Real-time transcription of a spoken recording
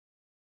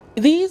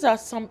These are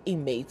some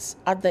inmates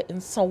at the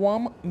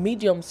Nsawam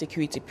medium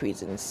security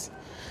prisons.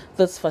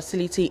 This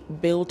facility,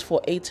 built for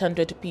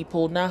 800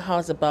 people, now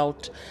has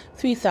about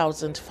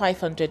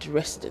 3,500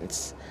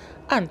 residents.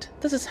 And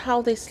this is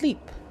how they sleep.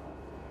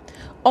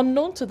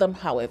 Unknown to them,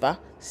 however,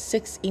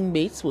 6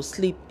 inmates will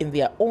sleep in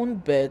their own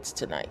beds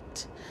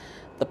tonight.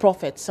 The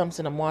prophet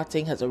Sampson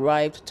Amoateng has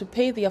arrived to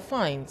pay their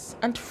fines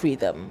and free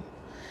them.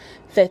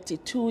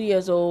 32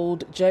 years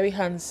old Jerry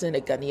Hansen,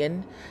 a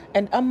Ghanaian,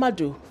 and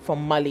Amadou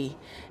from Mali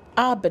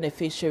are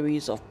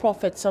beneficiaries of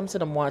Prophet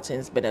Sampson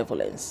Amoateng's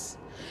benevolence.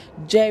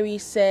 Jerry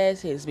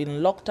says he's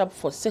been locked up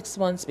for 6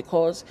 months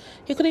because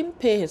he couldn't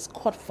pay his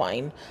court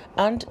fine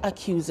and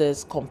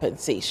accuses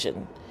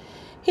compensation.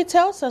 He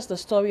tells us the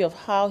story of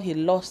how he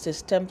lost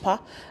his temper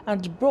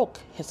and broke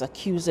his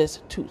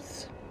accuser's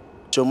tooth.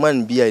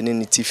 Man be in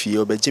any TV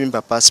or Jimmy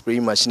Papa spray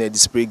machine at the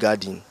spray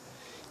garden.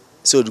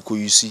 So the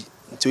you see.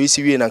 So you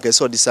see, and I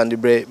saw the Sunday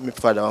bread, my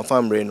father and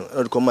family,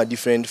 or come a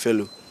different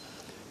fellow.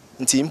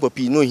 Nti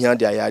mpopi no hia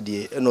de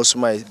ayade e no so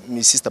my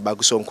sister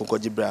bago so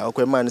nkonkogibra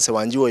okwa man se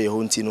wanje wo ye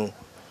ho nti no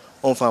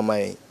onfa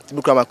mai ti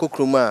bi kra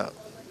makokrom a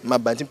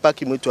mabanti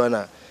park moto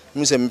na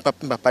mi se mi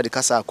papa de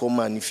kasa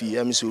akoma ni fi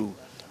am so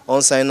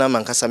on sign na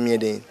man kasa me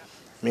den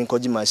me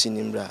nkogi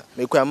machine mbra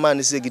me kwa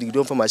man se gidigidi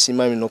onfa machine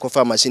ma me no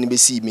kofa machine be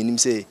si me nim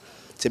se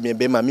me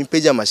be ma mi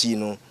pagya machine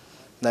no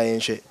na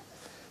yenhwe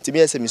ti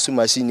bi se mi su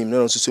machine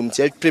no so so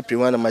mti prepare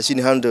one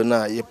machine handle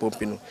na ye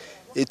pompe no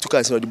it took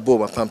us the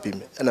bomb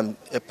pumping, and I'm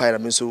a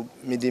pyramid so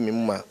made me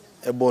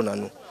a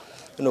bonano.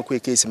 No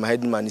quick case in my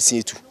head man is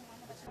here too.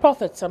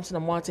 Prophet Sampson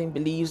Amoateng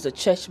believes the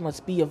church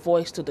must be a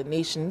voice to the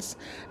nations,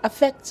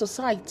 affect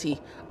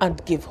society,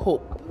 and give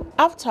hope.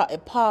 After a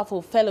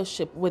powerful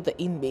fellowship with the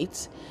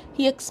inmates,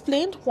 he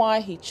explained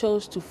why he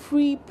chose to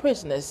free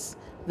prisoners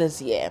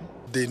this year.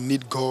 They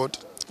need God,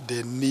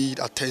 they need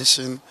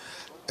attention,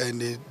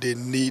 and they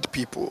need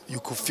people.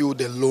 You could feel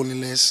the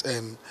loneliness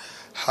and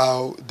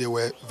how they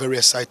were very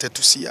excited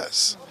to see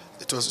us.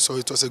 It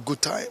was a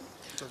good time.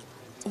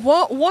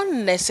 What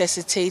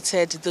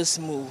necessitated this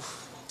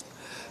move?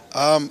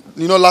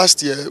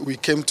 Last year we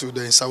came to the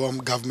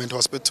Nsawam government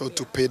hospital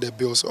to pay the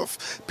bills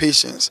of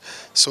patients.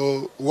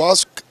 So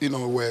whilst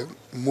we're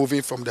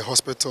moving from the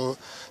hospital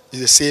in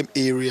the same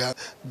area,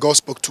 God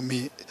spoke to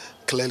me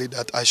clearly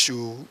that I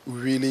should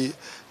really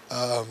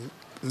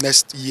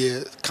next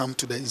year come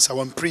to the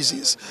Nsawam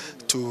prisons.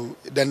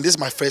 Then this is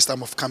my first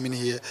time of coming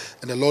here,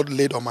 and the Lord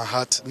laid on my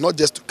heart not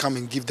just to come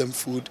and give them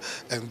food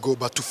and go,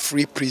 but to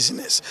free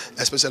prisoners,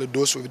 especially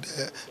those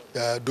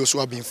who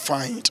have been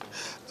fined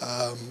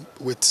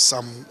with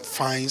some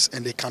fines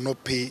and they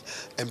cannot pay,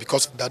 and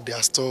because of that they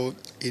are still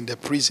in the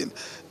prison.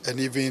 And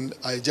even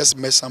I just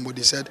met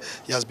somebody said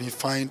he has been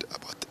fined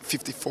about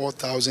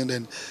 54,000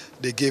 and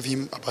they gave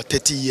him about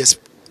 30 years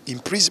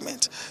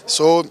imprisonment.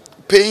 So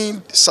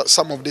paying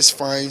some of these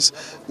fines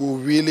will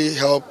really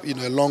help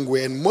a long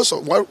way. And most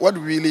of what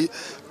really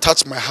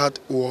touched my heart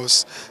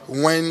was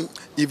when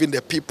even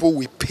the people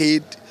we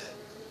paid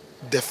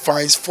the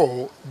fines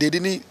for, they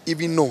didn't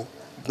even know.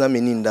 Na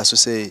meaning that so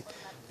say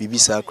bibi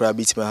sa kra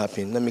bit me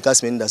happen. Na me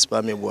kas me ndas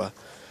pa me boa.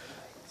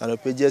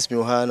 And pages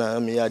me ha na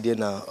me ya de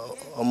na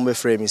ombe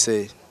frame me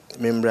say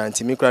membra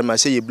nti me kra ma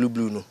say blue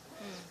no.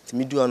 Nti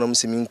me du anom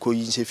se me nko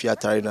yi nche fi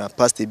atare na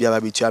pastor bia ba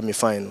betua me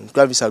fine no.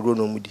 Kra visa grow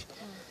no mudi.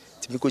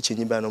 Nti me ko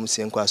chenyi ba no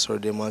se nko asoro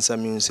de mo ansa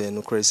me nse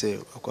no kra say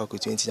akwa ko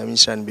 20 na me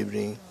shan be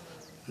bring.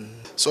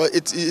 So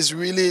it is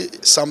really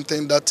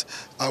something that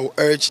I will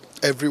urge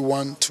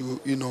everyone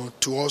to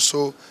to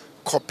also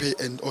copy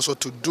and also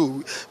to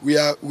do. We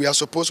are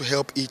supposed to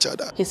help each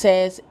other. He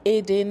says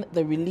aiding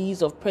the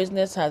release of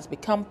prisoners has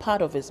become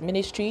part of his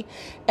ministry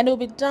and it will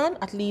be done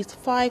at least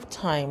 5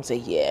 times a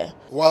year.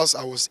 Whilst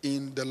I was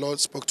in, the Lord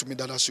spoke to me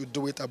that I should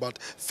do it about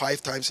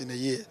 5 times in a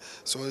year.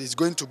 So it's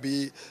going to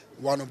be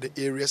one of the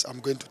areas I'm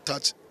going to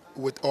touch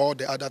with all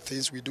the other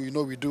things we do.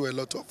 We do a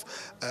lot of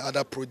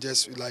other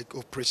projects like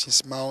Operation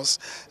Smiles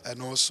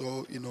and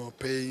also,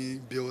 paying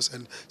bills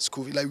and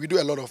school. Like we do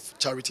a lot of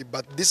charity,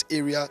 but this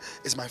area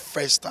is my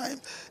first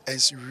time and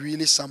it's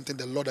really something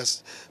the Lord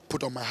has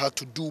put on my heart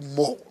to do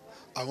more.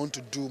 I want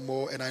to do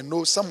more, and I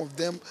know some of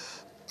them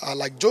are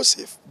like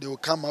Joseph. They will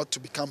come out to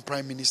become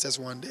prime ministers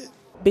one day.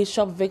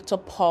 Bishop Victor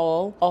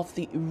Paul of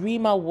the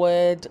Rhema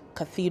Word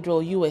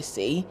Cathedral,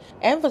 USA,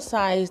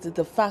 emphasized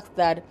the fact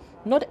that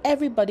not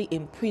everybody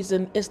in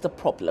prison is the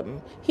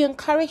problem. He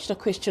encouraged the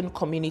Christian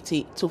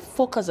community to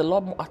focus a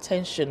lot more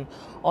attention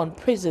on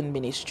prison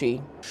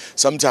ministry.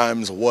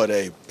 Sometimes what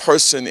a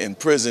person in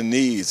prison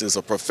needs is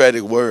a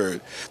prophetic word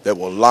that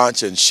will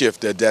launch and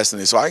shift their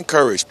destiny. So I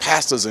encourage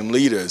pastors and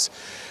leaders,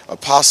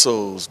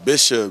 apostles,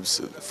 bishops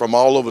from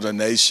all over the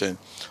nation,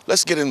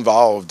 let's get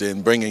involved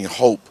in bringing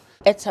hope.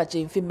 Etta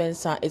Jemfi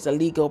Mensah is a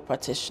legal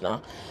practitioner.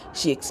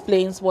 She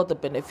explains what the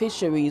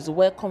beneficiaries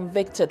were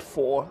convicted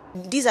for.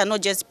 These are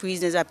not just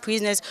prisoners, are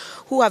prisoners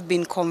who have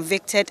been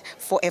convicted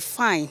for a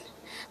fine.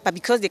 but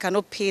because they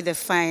cannot pay the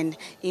fine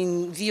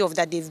in view of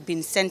that they've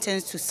been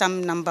sentenced to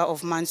some number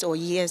of months or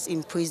years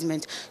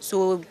imprisonment.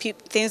 So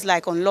things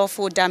like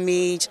unlawful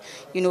damage,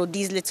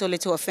 these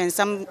little offense,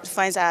 some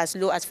fines are as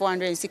low as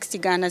 460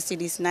 Ghana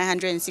cedis,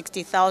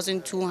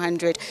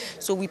 960,200.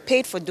 So we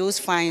paid for those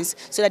fines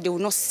so that they will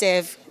not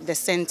serve the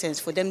sentence,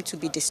 for them to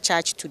be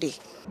discharged today.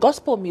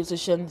 Gospel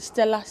musician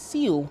Stella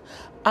Seal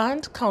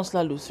and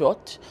Councillor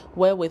Luthrot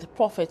were with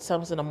Prophet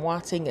Sampson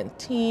Amoateng and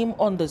team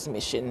on this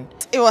mission.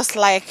 It was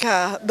like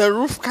the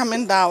roof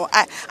coming down.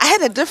 I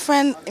had a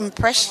different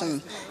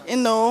impression.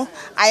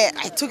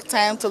 I took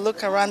time to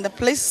look around. The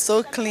place is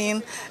so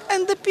clean,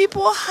 and the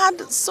people had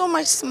so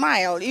much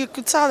smile. You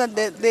could tell that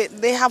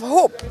they have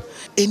hope.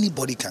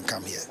 Anybody can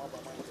come here.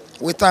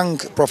 We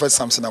thank Prophet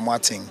Sampson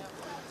Amoateng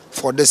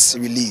for this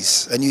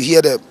release, and you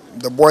hear the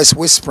boys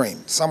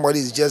whispering. Somebody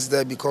is just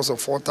there because of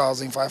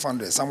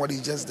 4,500. Somebody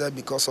is just there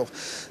because of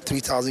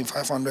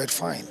 3,500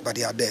 fine, but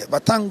they are there.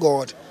 But thank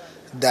God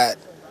that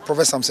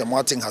Prophet Sampson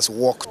Amoateng has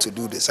walked to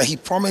do this, and he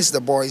promised the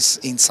boys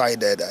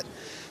inside there that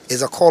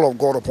it's a call of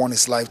God upon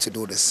his life to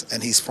do this,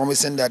 and he's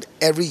promising that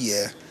every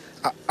year,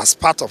 as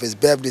part of his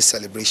birthday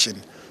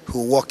celebration,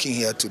 he'll walk in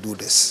here to do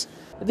this.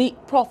 The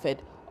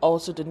prophet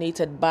also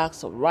donated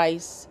bags of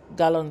rice,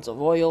 gallons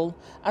of oil,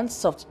 and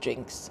soft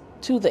drinks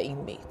to the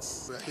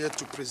inmates. We are here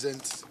to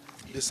present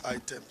these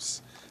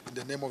items in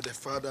the name of the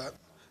Father,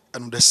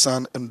 and of the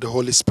Son, and the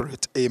Holy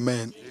Spirit.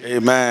 Amen.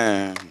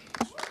 Amen.